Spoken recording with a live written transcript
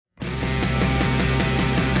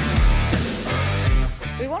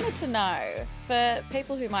wanted to know, for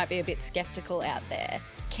people who might be a bit skeptical out there,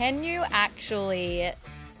 can you actually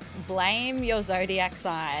blame your zodiac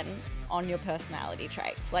sign on your personality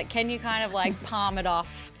traits? Like, can you kind of like palm it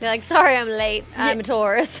off? They're like, sorry, I'm late. I'm a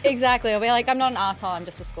Taurus. Exactly. I'll be like, I'm not an asshole. I'm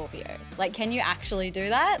just a Scorpio. Like, can you actually do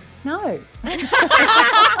that? No.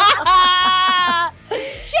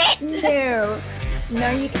 Shit! No,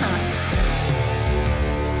 you can't.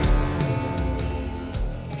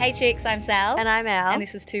 Hey chicks, I'm Sal. And I'm Al. And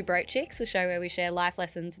this is Two Broke Chicks, a show where we share life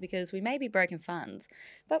lessons because we may be broke in funds,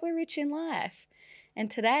 but we're rich in life. And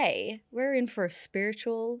today, we're in for a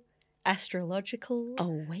spiritual, astrological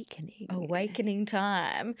awakening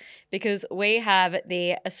time, because we have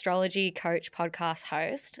the astrology coach podcast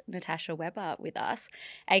host, Natasha Weber, with us,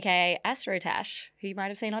 aka AstroTash, who you might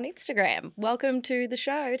have seen on Instagram. Welcome to the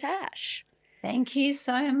show, Tash. Thank you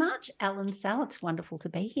so much, Alan Sal. It's wonderful to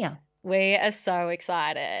be here. We are so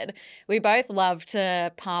excited. We both love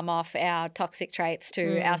to palm off our toxic traits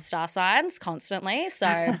to our star signs constantly.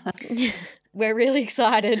 So we're really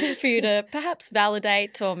excited for you to perhaps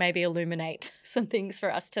validate or maybe illuminate some things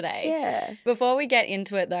for us today. Yeah. Before we get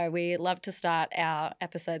into it, though, we love to start our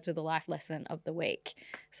episodes with a life lesson of the week.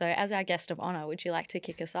 So as our guest of honour, would you like to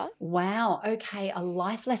kick us off? Wow. Okay. A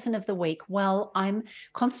life lesson of the week. Well, I'm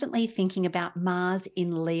constantly thinking about Mars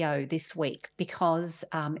in Leo this week because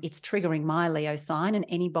it's triggering my Leo sign, and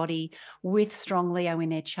anybody with strong Leo in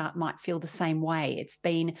their chart might feel the same way. It's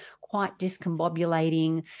been quite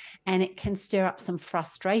discombobulating, and it can stir up some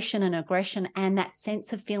frustration and aggression and that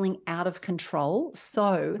sense of feeling out of control.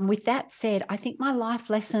 So with that said, I think my life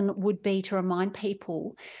lesson would be to remind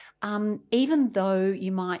people, even though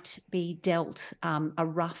you might be dealt a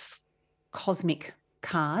rough cosmic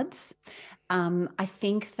cards, I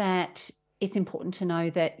think that it's important to know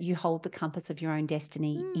that you hold the compass of your own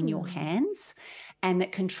destiny in your hands, and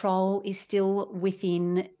that control is still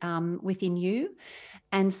within you.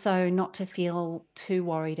 And so not to feel too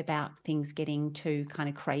worried about things getting too kind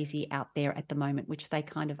of crazy out there at the moment, which they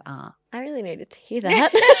kind of are. I really needed to hear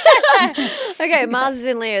that. Okay, Mars is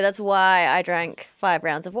in Leo. That's why I drank 5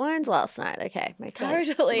 rounds of wines last night. Okay, makes sense.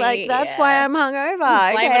 Totally. Like, that's why I'm hungover.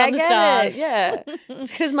 Blame okay, it on I the get stars. it. Yeah,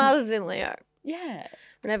 it's because Mars is in Leo. Yeah.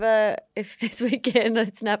 If this weekend I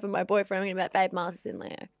snap at my boyfriend, I'm going to be like, babe, Mars is in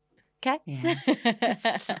Leo. Okay? Yeah.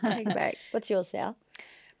 Just take a break. What's yours, Sal?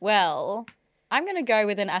 Well, I'm going to go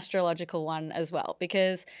with an astrological one as well,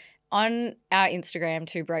 because on our Instagram,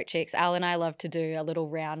 Two Broke Chicks, Al and I love to do a little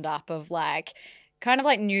roundup of kind of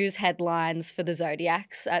like news headlines for the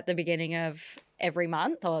zodiacs at the beginning of every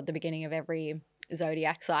month or at the beginning of every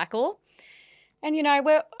zodiac cycle. And, you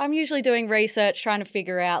know, I'm usually doing research trying to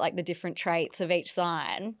figure out like the different traits of each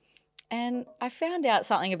sign. And I found out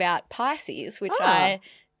something about Pisces, which I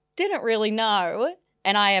didn't really know.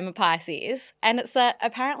 And I am a Pisces. And it's that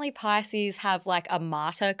apparently Pisces have like a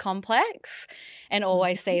martyr complex and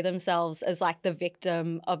always see themselves as like the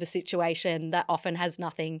victim of a situation that often has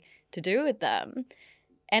nothing to do with them.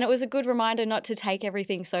 And it was a good reminder not to take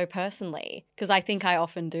everything so personally, because I think I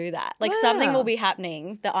often do that. Like something will be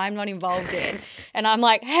happening that I'm not involved in. And I'm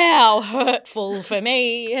like, how hurtful for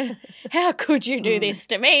me. How could you do this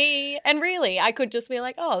to me? And really, I could just be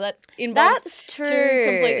like, oh, that involves That's true. two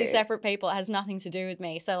completely separate people. It has nothing to do with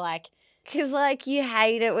me. So like, Because, like, you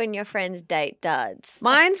hate it when your friends date duds.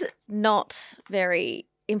 Mine's not very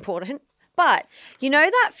important. But you know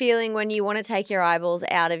that feeling when you want to take your eyeballs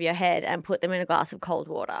out of your head and put them in a glass of cold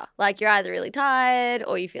water? Like you're either really tired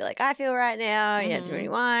or you feel like I feel right now, you had too many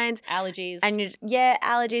wines. allergies. And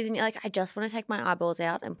allergies, and you're like, I just want to take my eyeballs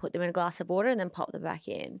out and put them in a glass of water and then pop them back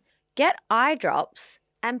in. Get eye drops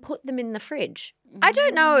and put them in the fridge. I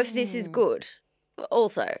don't know if this is good.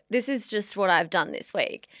 Also, this is just what I've done this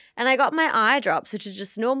week. And I got my eye drops, which are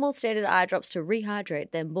just normal standard eye drops to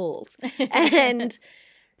rehydrate them balls. And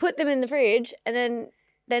put them in the fridge, and then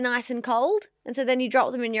they're nice and cold. And so then you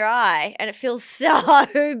drop them in your eye and it feels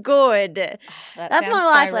so good. That's my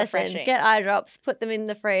life lesson. Get eye drops, put them in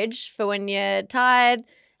the fridge for when you're tired,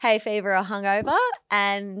 hay fever or hungover,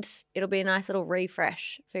 and it'll be a nice little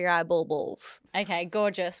refresh for your eyeball balls. Okay,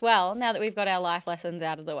 gorgeous. Well, now that we've got our life lessons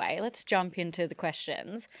out of the way, let's jump into the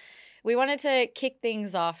questions. We wanted to kick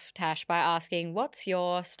things off, Tash, by asking, what's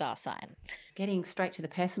your star sign? Getting straight to the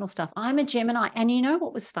personal stuff. I'm a Gemini. And you know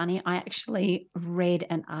what was funny? I actually read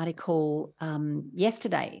an article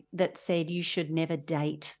yesterday that said you should never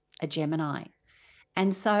date a Gemini.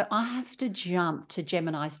 And so I have to jump to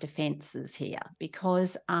Gemini's defenses here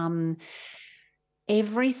because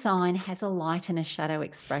every sign has a light and a shadow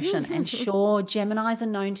expression. And sure, Geminis are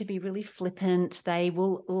known to be really flippant. They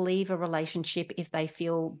will leave a relationship if they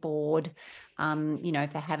feel bored,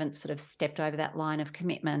 if they haven't sort of stepped over that line of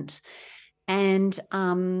commitment. And,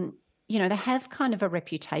 they have kind of a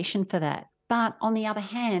reputation for that. But on the other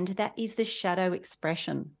hand, that is the shadow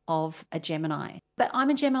expression of a Gemini. But I'm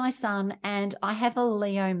a Gemini sun and I have a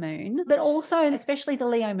Leo moon, but also, especially the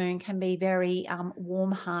Leo moon, can be very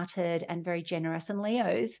warm-hearted and very generous. And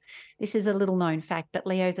Leos, this is a little known fact, but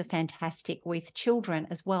Leos are fantastic with children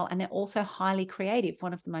as well. And they're also highly creative,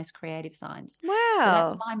 one of the most creative signs. Wow. So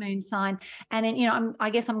that's my moon sign. And then, I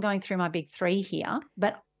guess I'm going through my big three here,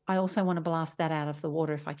 but I also want to blast that out of the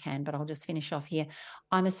water if I can, but I'll just finish off here.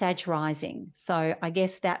 I'm a Sag rising. So I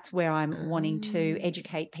guess that's where I'm wanting to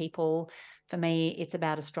educate people. For me, it's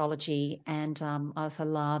about astrology, and I also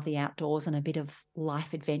love the outdoors and a bit of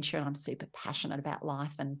life adventure. And I'm super passionate about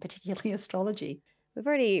life and particularly astrology. We've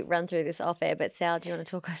already run through this off air, but Sal, do you want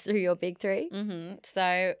to talk us through your big three? Mm-hmm.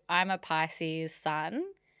 So I'm a Pisces sun,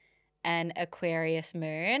 an Aquarius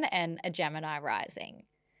moon, and a Gemini rising.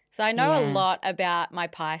 So I know a lot about my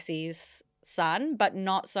Pisces sun, but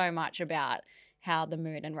not so much about how the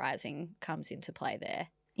moon and rising comes into play there.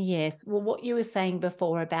 Yes. Well, what you were saying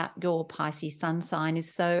before about your Pisces sun sign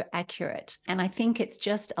is so accurate. And I think it's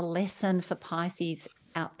just a lesson for Pisces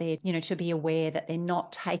out there, to be aware that they're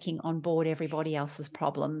not taking on board everybody else's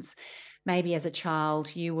problems. Maybe as a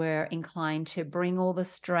child, you were inclined to bring all the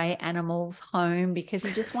stray animals home because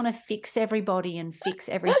you just want to fix everybody and fix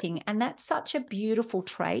everything. And that's such a beautiful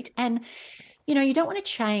trait. And, you don't want to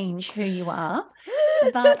change who you are.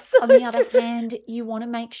 But on the other hand, you want to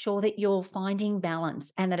make sure that you're finding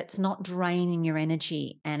balance and that it's not draining your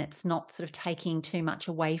energy and it's not sort of taking too much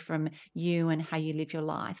away from you and how you live your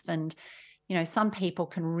life. And, some people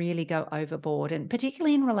can really go overboard, and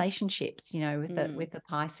particularly in relationships, with the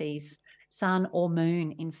Pisces sun or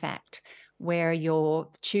moon, in fact, where you're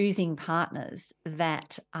choosing partners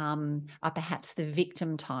that are perhaps the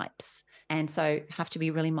victim types. And so have to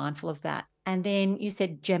be really mindful of that. And then you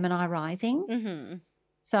said Gemini rising. Mm-hmm.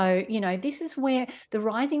 So, this is where the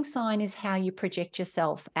rising sign is how you project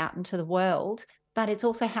yourself out into the world, but it's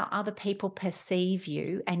also how other people perceive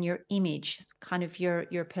you and your image, kind of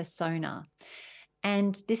your persona.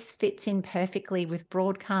 And this fits in perfectly with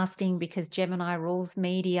broadcasting because Gemini rules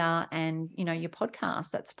media and, your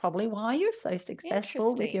podcast. That's probably why you're so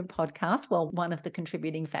successful with your podcast. Well, one of the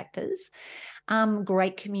contributing factors.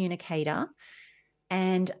 Great communicator.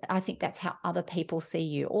 And I think that's how other people see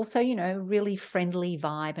you. Also, really friendly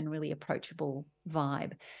vibe and really approachable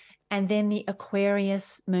vibe. And then the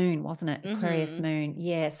Aquarius moon, wasn't it? Aquarius moon.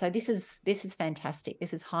 Yeah. So this is fantastic.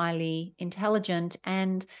 This is highly intelligent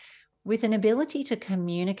and with an ability to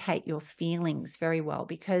communicate your feelings very well,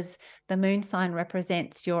 because the moon sign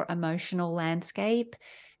represents your emotional landscape,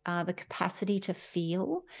 the capacity to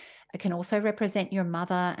feel. It can also represent your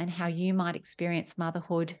mother and how you might experience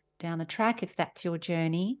motherhood down the track if that's your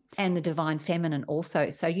journey, and the divine feminine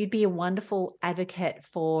also. So you'd be a wonderful advocate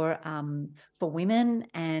for women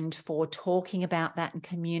and for talking about that and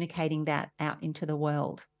communicating that out into the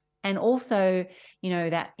world. And also,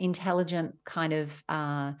 that intelligent kind of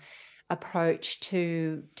approach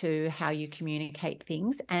to how you communicate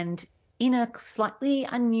things, and in a slightly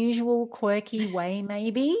unusual, quirky way,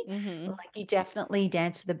 maybe. Like you definitely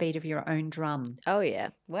dance to the beat of your own drum. Oh, yeah.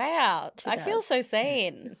 Wow. I feel so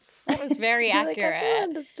seen. That was very accurate. I feel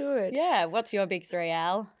understood. Yeah. What's your big three,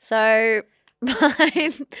 Al? So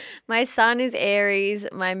my sun is Aries,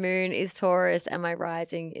 my moon is Taurus, and my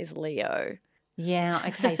rising is Leo. Yeah.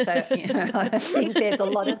 Okay. So I think there's a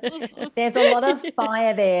lot of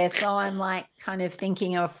fire there. So I'm like kind of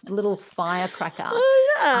thinking of little firecracker.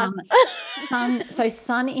 Oh, yeah.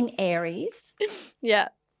 Sun in Aries. Yeah.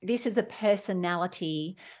 This is a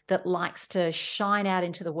personality that likes to shine out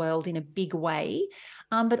into the world in a big way.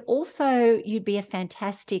 But also you'd be a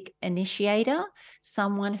fantastic initiator,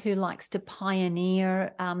 someone who likes to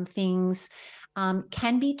pioneer things.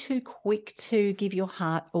 Can be too quick to give your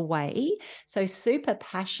heart away. So super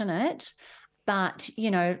passionate, but,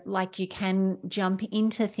 like you can jump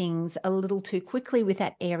into things a little too quickly with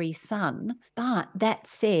that Aries sun. But that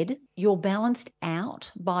said, you're balanced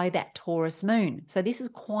out by that Taurus moon. So this is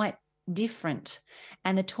quite different.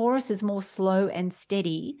 And the Taurus is more slow and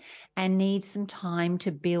steady and needs some time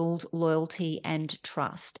to build loyalty and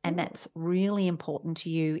trust. And that's really important to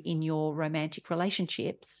you in your romantic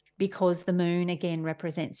relationships because the moon, again,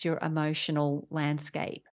 represents your emotional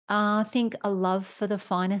landscape. I think a love for the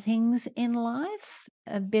finer things in life,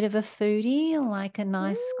 a bit of a foodie, like a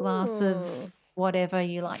nice glass of whatever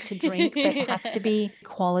you like to drink, but it has to be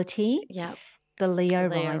quality. Yeah. The Leo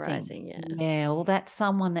Leo rising. rising, yeah. Yeah, well, that's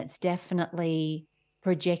someone that's definitely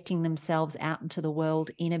projecting themselves out into the world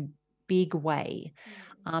in a big way.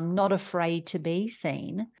 Not afraid to be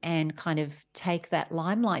seen and kind of take that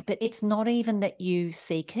limelight. But it's not even that you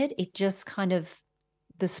seek it. It just kind of,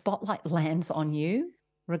 the spotlight lands on you,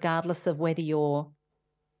 regardless of whether you're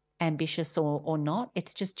ambitious or not.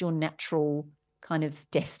 It's just your natural kind of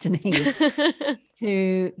destiny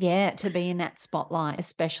to be in that spotlight,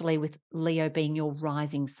 especially with Leo being your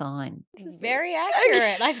rising sign. Very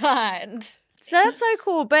accurate, I find. So that's so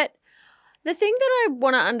cool. But the thing that I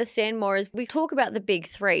want to understand more is we talk about the big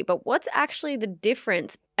three, but what's actually the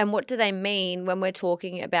difference and what do they mean when we're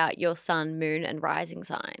talking about your sun, moon, and rising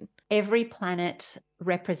sign? Every planet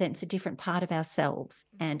represents a different part of ourselves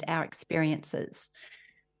and our experiences.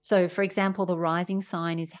 So, for example, the rising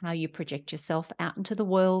sign is how you project yourself out into the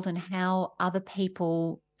world and how other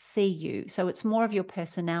people see you. So it's more of your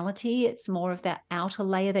personality. It's more of that outer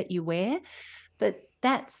layer that you wear. But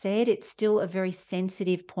that said, it's still a very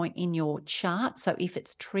sensitive point in your chart. So if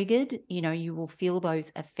it's triggered, you will feel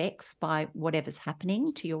those effects by whatever's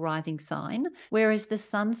happening to your rising sign. Whereas the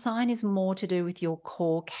sun sign is more to do with your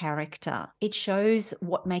core character. It shows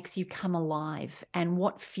what makes you come alive and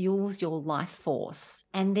what fuels your life force.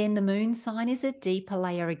 And then the moon sign is a deeper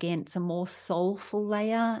layer again. It's a more soulful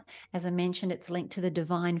layer. As I mentioned, it's linked to the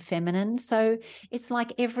divine feminine. So it's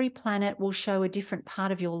like every planet will show a different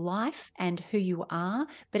part of your life and who you are,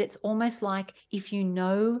 but it's almost like if you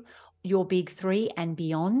know your big three and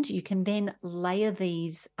beyond, you can then layer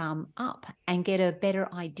these up and get a better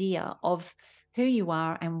idea of who you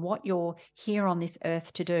are and what you're here on this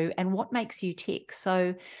earth to do and what makes you tick.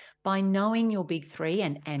 So by knowing your big three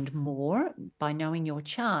and more, by knowing your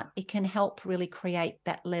chart, it can help really create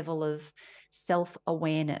that level of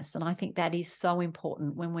self-awareness. And I think that is so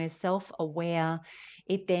important. When we're self-aware,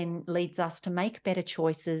 it then leads us to make better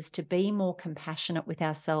choices, to be more compassionate with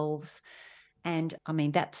ourselves. And I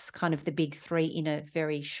mean, that's kind of the big three in a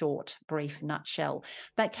very short, brief nutshell.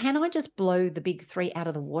 But can I just blow the big three out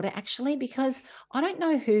of the water, actually? Because I don't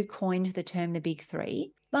know who coined the term the big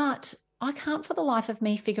three, but I can't for the life of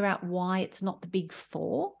me figure out why it's not the big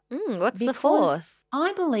four. What's the fourth?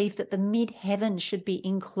 I believe that the midheaven should be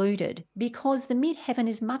included because the midheaven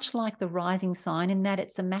is much like the rising sign in that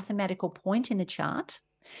it's a mathematical point in the chart.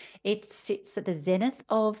 It sits at the zenith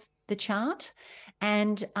of the chart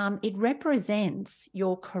and it represents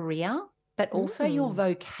your career, but also your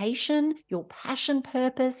vocation, your passion,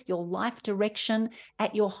 purpose, your life direction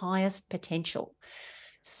at your highest potential.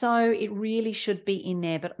 So it really should be in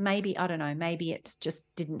there, but maybe, I don't know, maybe it just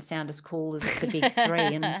didn't sound as cool as the big three.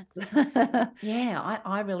 And yeah,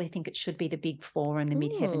 I really think it should be the big four and the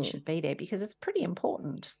midheaven should be there because it's pretty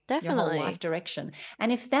important. Definitely. Your whole life direction.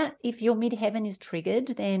 And if your midheaven is triggered,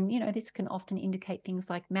 then, this can often indicate things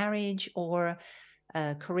like marriage or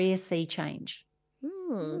a career sea change.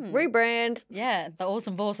 Rebrand. Yeah, the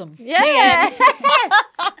awesome foursome. Yeah.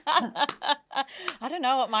 I don't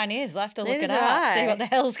know what mine is. I have to look Neither it do up, I. see what the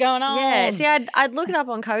hell's going on. Yeah, see, I'd look it up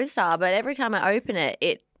on CoStar, but every time I open it,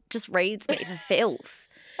 it just reads me for filth.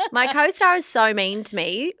 My CoStar is so mean to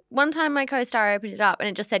me. One time my CoStar opened it up and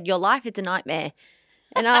it just said, "Your life is a nightmare."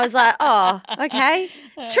 And I was like, oh, okay,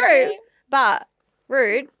 true, but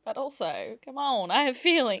rude. But also, come on, I have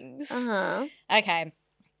feelings. Uh-huh. Okay,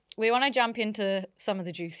 we want to jump into some of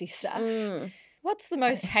the juicy stuff. What's the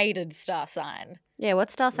most hated star sign? Yeah, what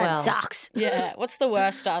star sign Well, sucks? Yeah, what's the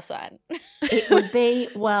worst star sign? It would be,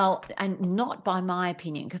 and not by my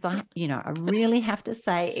opinion, because I really have to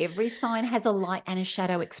say every sign has a light and a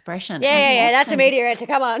shadow expression. Yeah, that's a meteorite.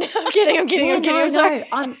 Come on. I'm kidding. I'm sorry.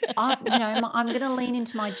 I'm going to lean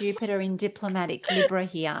into my Jupiter in diplomatic Libra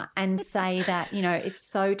here and say that, it's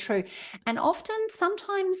so true. And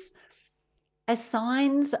sometimes a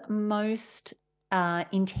sign's most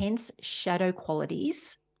intense shadow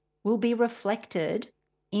qualities will be reflected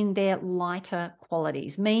in their lighter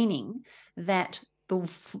qualities, meaning that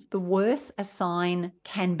the worse a sign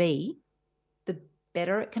can be, the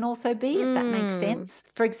better it can also be, if that makes sense.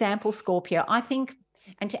 For example, Scorpio, I think,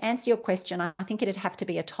 and to answer your question, I think it'd have to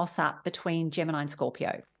be a toss-up between Gemini and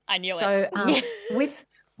Scorpio. I knew it.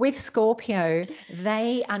 With Scorpio,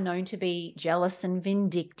 they are known to be jealous and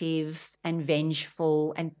vindictive and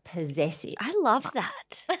vengeful and possessive. I love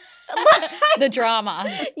that. The drama.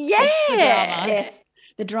 Yeah. It's the drama. Yes.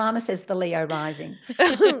 The drama says the Leo rising.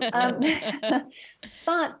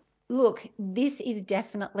 But look, this is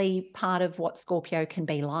definitely part of what Scorpio can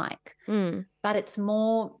be like. But it's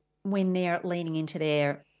more when they're leaning into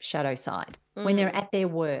their shadow side, when they're at their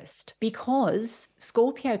worst, because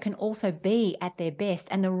Scorpio can also be at their best.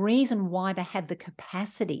 And the reason why they have the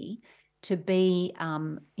capacity to be,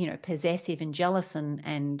 possessive and jealous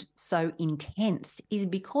and so intense is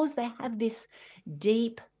because they have this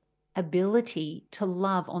deep ability to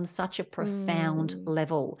love on such a profound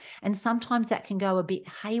level. And sometimes that can go a bit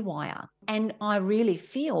haywire. And I really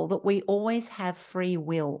feel that we always have free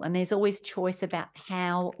will, and there's always choice about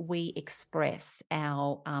how we express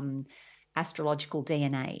our astrological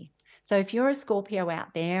DNA. So if you're a Scorpio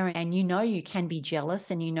out there and you know you can be jealous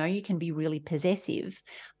and you know you can be really possessive,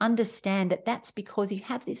 understand that that's because you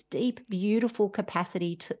have this deep, beautiful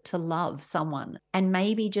capacity to love someone, and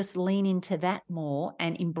maybe just lean into that more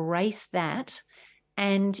and embrace that.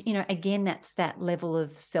 And, again, that's that level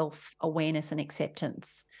of self-awareness and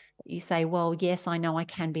acceptance. You say, well, yes, I know I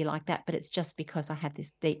can be like that, but it's just because I have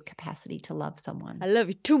this deep capacity to love someone. I love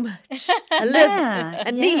you too much. I love you.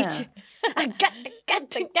 I need you. I got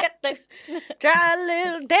to get this. Try a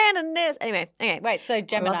little Dan and this. Anyway, okay. Wait, so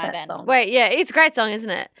Gemini then? Song. Wait, yeah, it's a great song, isn't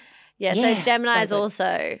it? Yeah, Yeah, so Gemini so is good.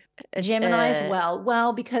 also Gemini as well.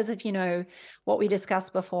 Well, because of, what we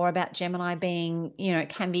discussed before about Gemini being, it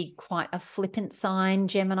can be quite a flippant sign.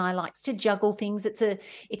 Gemini likes to juggle things. It's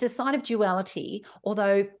a sign of duality,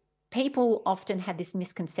 although people often have this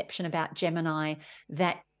misconception about Gemini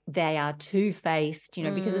that they are two-faced,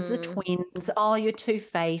 because it's the twins. Oh, you're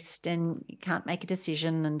two-faced and you can't make a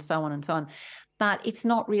decision and so on and so on. But it's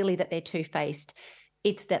not really that they're two-faced.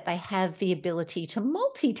 It's that they have the ability to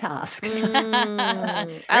multitask.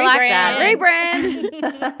 I like that.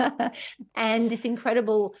 Rebrand. And this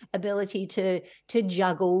incredible ability to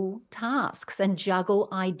juggle tasks and juggle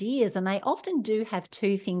ideas. And they often do have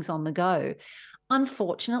two things on the go.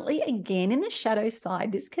 Unfortunately, again, in the shadow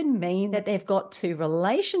side, this can mean that they've got two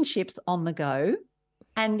relationships on the go.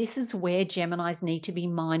 And this is where Geminis need to be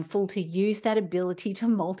mindful to use that ability to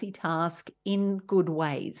multitask in good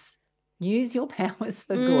ways. Use your powers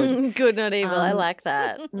for good. Good, not evil. I like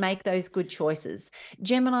that. Make those good choices.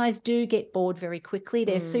 Geminis do get bored very quickly.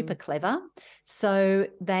 They're super clever. So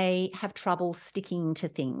they have trouble sticking to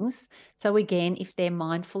things. So again, if they're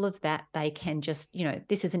mindful of that, they can just,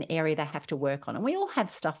 this is an area they have to work on. And we all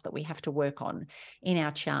have stuff that we have to work on in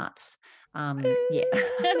our charts. Yeah.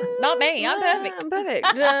 Not me. I'm perfect.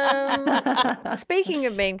 I'm perfect. Speaking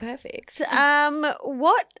of being perfect,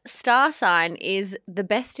 what star sign is the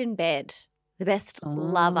best in bed, the best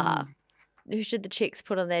lover? Who should the chicks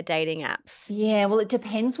put on their dating apps? Yeah, well, it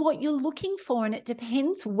depends what you're looking for, and it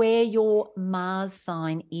depends where your Mars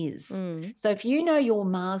sign is. So if you know your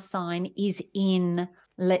Mars sign is in,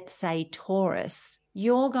 let's say, Taurus,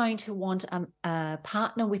 you're going to want a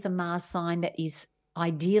partner with a Mars sign that is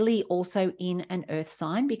ideally also in an earth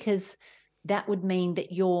sign, because that would mean that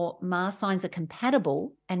your Mars signs are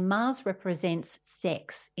compatible, and Mars represents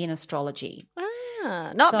sex in astrology.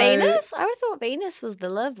 Not Venus? I would have thought Venus was the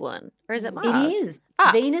love one. Or is it Mars? It is.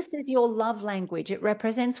 Venus is your love language. It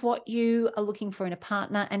represents what you are looking for in a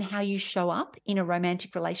partner and how you show up in a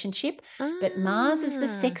romantic relationship. But Mars is the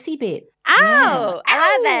sexy bit. Oh, yeah. I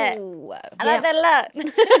like that. I like that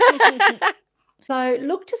a lot. So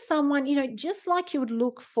look to someone, just like you would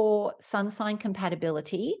look for sun sign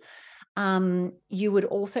compatibility, you would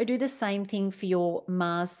also do the same thing for your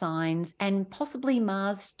Mars signs, and possibly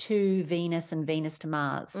Mars to Venus and Venus to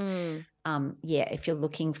Mars. If you're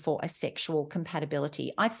looking for a sexual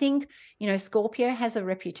compatibility. I think, Scorpio has a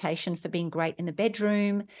reputation for being great in the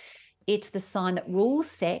bedroom. It's the sign that rules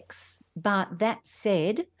sex. But that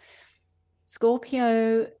said,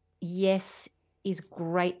 Scorpio, yes, is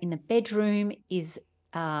great in the bedroom, is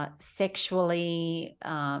sexually,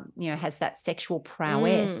 has that sexual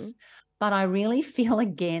prowess. But I really feel,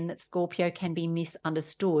 again, that Scorpio can be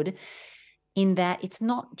misunderstood in that it's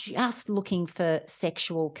not just looking for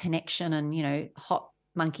sexual connection and, hot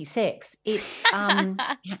monkey sex. It's how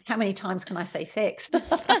many times can I say sex?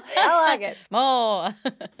 I like it. More.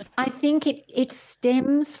 I think it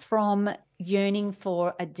stems from yearning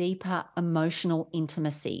for a deeper emotional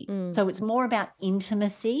intimacy. So it's more about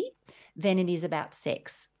intimacy than it is about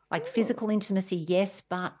sex. Like physical intimacy, yes,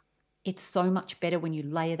 but it's so much better when you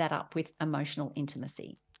layer that up with emotional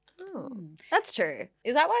intimacy. Oh, that's true.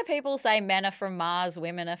 Is that why people say men are from Mars,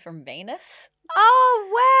 women are from Venus?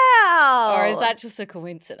 Oh, wow. Or is that just a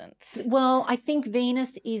coincidence? Well, I think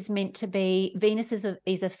Venus is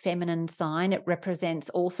a feminine sign. It represents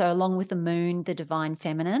also, along with the moon, the divine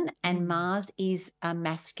feminine, and Mars is a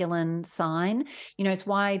masculine sign. It's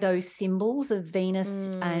why those symbols of Venus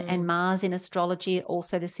and Mars in astrology are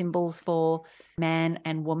also the symbols for man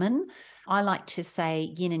and woman. I like to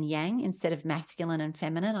say yin and yang instead of masculine and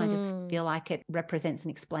feminine. I just feel like it represents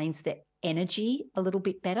and explains that energy a little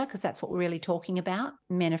bit better, because that's what we're really talking about.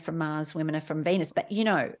 Men are from Mars, women are from Venus. But, you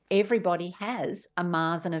know, everybody has a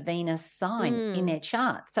Mars and a Venus sign in their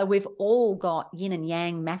chart. So we've all got yin and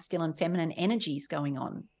yang, masculine, feminine energies going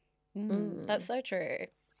on. That's so true.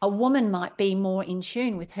 A woman might be more in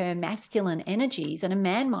tune with her masculine energies, and a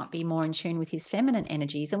man might be more in tune with his feminine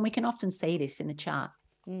energies. And we can often see this in the chart.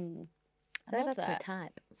 That's my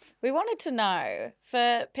type. We wanted to know,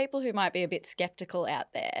 for people who might be a bit skeptical out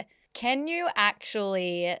there, can you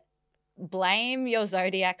actually blame your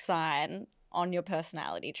zodiac sign on your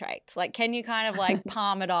personality traits? Like, can you kind of like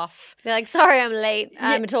palm it off? They're like, sorry, I'm late.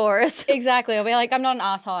 I'm a Taurus. Exactly. I'll be like, I'm not an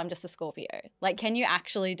asshole. I'm just a Scorpio. Like, can you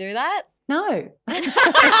actually do that? No.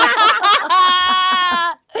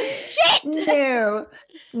 Shit.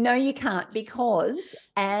 No, you can't, because,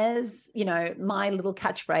 as you know, my little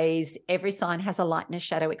catchphrase, every sign has a light and a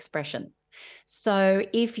shadow expression. So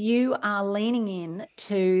if you are leaning in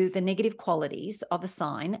to the negative qualities of a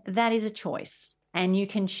sign, that is a choice. And you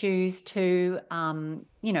can choose to,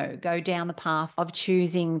 go down the path of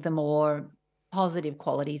choosing the more positive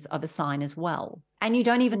qualities of a sign as well. And you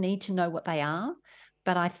don't even need to know what they are.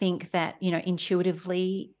 But I think that, you know,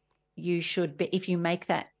 intuitively you should be, if you make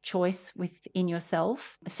that choice within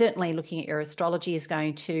yourself, certainly looking at your astrology is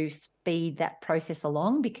going to speed that process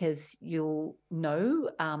along, because you'll know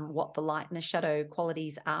what the light and the shadow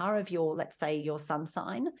qualities are of your, let's say, your sun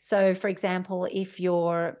sign. So, for example, if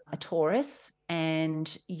you're a Taurus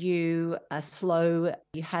and you are slow,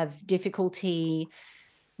 you have difficulty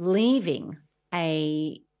leaving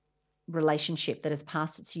a relationship that has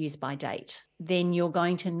passed its use by date, then you're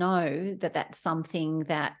going to know that that's something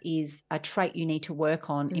that is a trait you need to work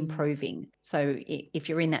on improving. So if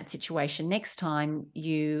you're in that situation next time,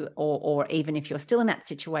 or even if you're still in that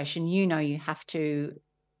situation, you know you have to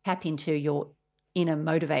tap into your inner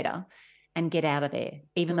motivator and get out of there,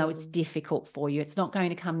 even though it's difficult for you. It's not going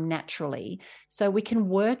to come naturally. So we can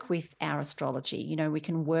work with our astrology. You know, we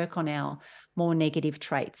can work on our more negative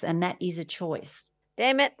traits, and that is a choice.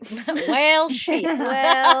 Damn it. Well, shit.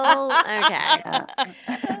 Well, okay.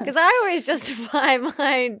 Because I always justify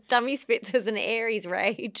my dummy spits as an Aries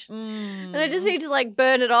rage. And I just need to like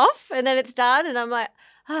burn it off, and then it's done. And I'm like,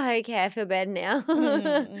 oh, okay, I feel bad now.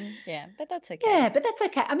 Yeah, but that's okay. Yeah, but that's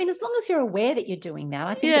okay. I mean, as long as you're aware that you're doing that,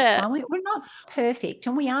 I think it's fine. We're not perfect,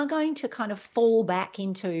 and we are going to kind of fall back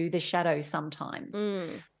into the shadow sometimes.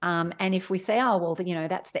 And if we say, oh, well, you know,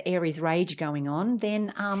 that's the Aries rage going on,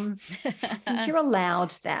 then I think you're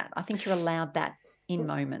allowed that. I think you're allowed that in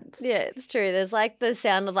moments. Yeah, it's true. There's like the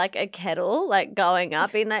sound of like a kettle like going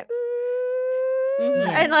up, being like,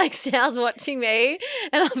 and like Sal's watching me,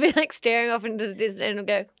 and I'll be like staring off into the distance, and I'll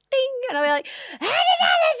go ding, and I'll be like,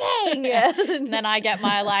 another thing. And then I get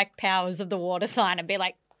my like powers of the water sign and be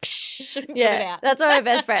like, psh, put it yeah, out. that's why we're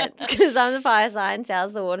best friends, because I'm the fire sign,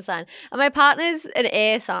 Sal's the water sign, and my partner's an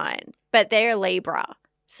air sign, but they're a Libra.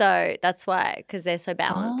 So that's why, because they're so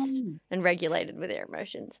balanced and regulated with their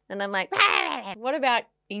emotions. And I'm like, what about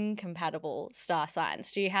incompatible star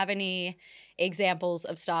signs? Do you have any examples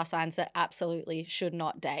of star signs that absolutely should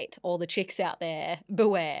not date? All the chicks out there,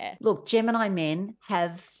 beware. Look, Gemini men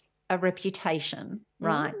have a reputation,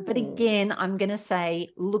 right? But again, I'm going to say,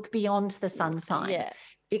 look beyond the sun sign,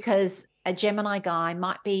 because a Gemini guy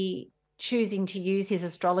might be choosing to use his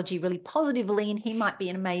astrology really positively, and he might be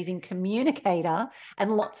an amazing communicator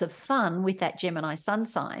and lots of fun with that Gemini sun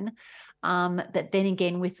sign. But then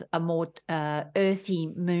again, with a more earthy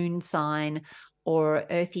moon sign or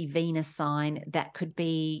earthy Venus sign, that could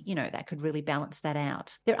be, you know, that could really balance that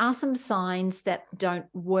out. There are some signs that don't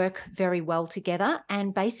work very well together,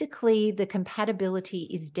 and basically the compatibility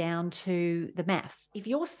is down to the math. If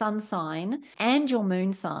your sun sign and your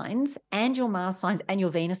moon signs and your Mars signs and your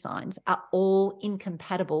Venus signs are all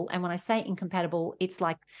incompatible, and when I say incompatible, it's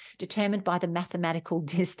like determined by the mathematical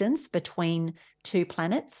distance between two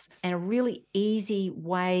planets. And a really easy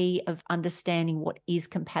way of understanding what is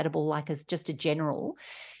compatible, like as just a general,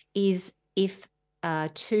 is if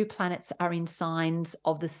two planets are in signs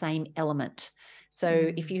of the same element.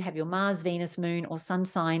 So if you have your Mars, Venus, Moon, or Sun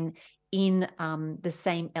sign in the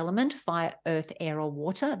same element, fire, earth, air, or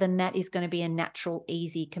water, then that is going to be a natural,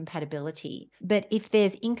 easy compatibility. But if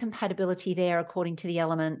there's incompatibility there according to the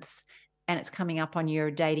elements and it's coming up on your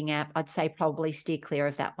dating app, I'd say probably steer clear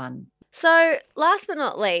of that one. So last but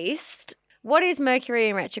not least, what is Mercury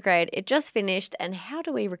in retrograde? It just finished, and how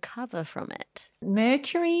do we recover from it?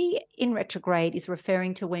 Mercury in retrograde is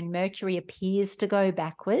referring to when Mercury appears to go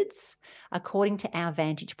backwards according to our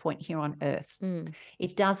vantage point here on Earth.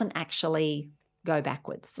 It doesn't actually go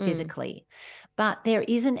backwards physically, but there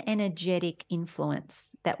is an energetic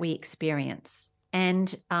influence that we experience.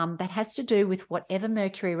 And that has to do with whatever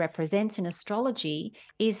Mercury represents in astrology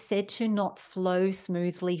is said to not flow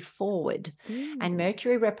smoothly forward. And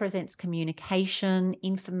Mercury represents communication,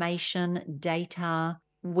 information, data.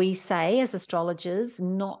 We say as astrologers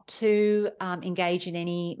not to engage in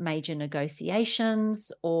any major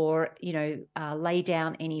negotiations or, lay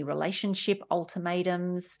down any relationship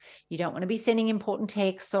ultimatums. You don't want to be sending important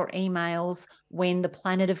texts or emails when the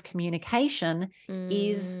planet of communication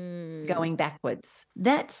is going backwards.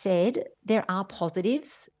 That said, there are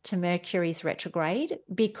positives to Mercury's retrograde,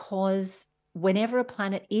 because whenever a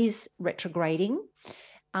planet is retrograding,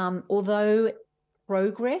 although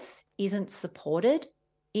progress isn't supported,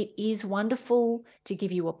 it is wonderful to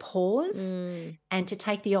give you a pause and to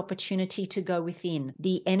take the opportunity to go within.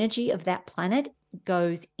 The energy of that planet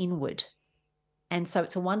goes inward. And so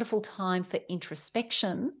it's a wonderful time for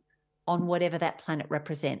introspection on whatever that planet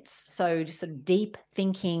represents. So just sort of deep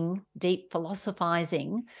thinking, deep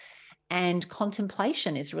philosophizing, and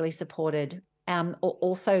contemplation is really supported.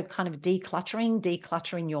 Also kind of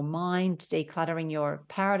decluttering your mind, decluttering your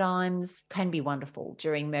paradigms can be wonderful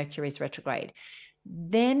during Mercury's retrograde.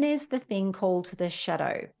 Then there's the thing called the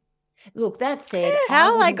shadow. Look, that said,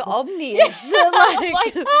 how ominous.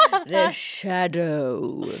 The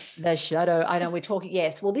shadow. The shadow. I know we're talking.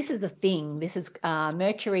 Yes. Well, this is a thing. This is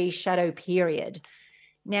Mercury's shadow period.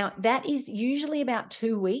 Now, that is usually about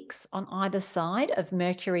 2 weeks on either side of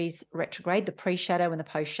Mercury's retrograde, the pre-shadow and the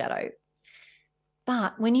post-shadow.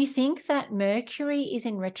 But when you think that Mercury is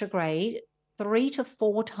in retrograde 3 to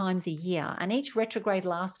 4 times a year, and each retrograde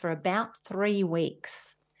lasts for about 3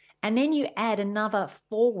 weeks, and then you add another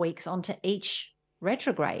 4 weeks onto each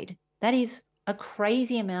retrograde, that is a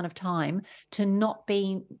crazy amount of time to not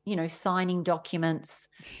be, signing documents,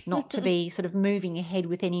 not to be sort of moving ahead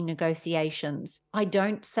with any negotiations. I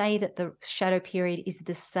don't say that the shadow period is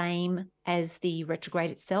the same as the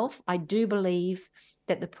retrograde itself. I do believe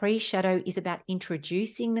that the pre-shadow is about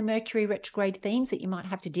introducing the Mercury retrograde themes that you might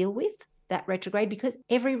have to deal with that retrograde, because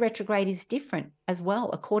every retrograde is different as well,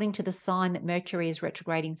 according to the sign that Mercury is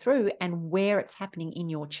retrograding through and where it's happening in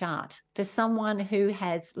your chart. For someone who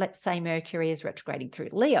has, let's say Mercury is retrograding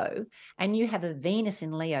through Leo and you have a Venus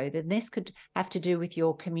in Leo, then this could have to do with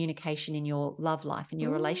your communication in your love life and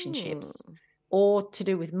your relationships, or to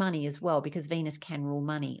do with money as well, because Venus can rule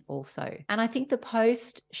money also. And I think the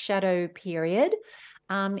post-shadow period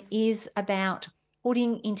is about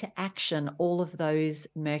putting into action all of those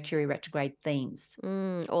Mercury retrograde themes.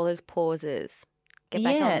 All those pauses. Get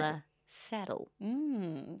back on the saddle.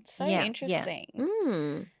 So interesting.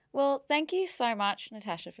 Yeah. Well, thank you so much,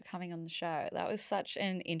 Natasha, for coming on the show. That was such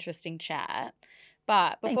an interesting chat.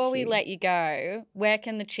 But before we let you go, where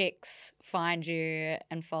can the chicks find you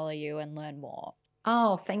and follow you and learn more?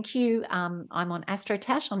 Oh, thank you. I'm on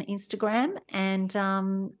AstroTash on Instagram, and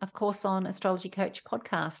of course on Astrology Coach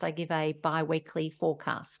podcast. I give a bi-weekly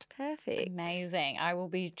forecast. Perfect. Amazing. I will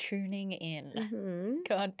be tuning in. Mm-hmm.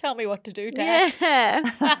 God, tell me what to do, Tash.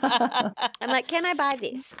 Yeah. I'm like, can I buy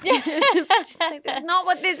this? She's like, that's not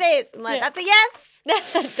what this is. I'm like, that's a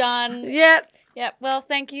yes. Done. Yep. Well,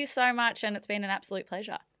 thank you so much, and it's been an absolute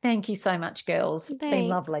pleasure. Thank you so much, girls. It's been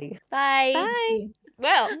lovely. Bye. Bye.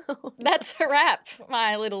 Well, that's a wrap,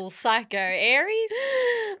 my little psycho Aries,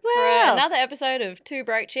 for another episode of Two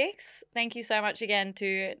Broke Chicks. Thank you so much again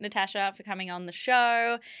to Natasha for coming on the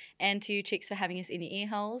show, and to you chicks for having us in your ear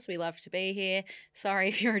holes. We love to be here. Sorry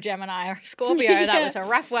if you're a Gemini or a Scorpio. That was a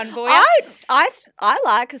rough one for you. I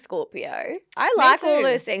like a Scorpio. I like all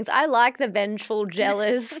those things. I like the vengeful,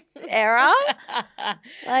 jealous era.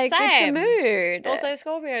 Like, Same. it's a mood. Also,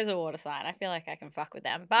 Scorpio's a water sign. I feel like I can fuck with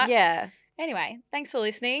them. But yeah. Anyway, thanks for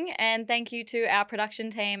listening, and thank you to our production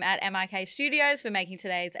team at MIK Studios for making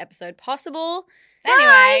today's episode possible.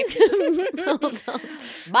 Bye. Anyway,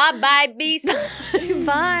 bye-bye, beast.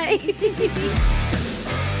 Bye.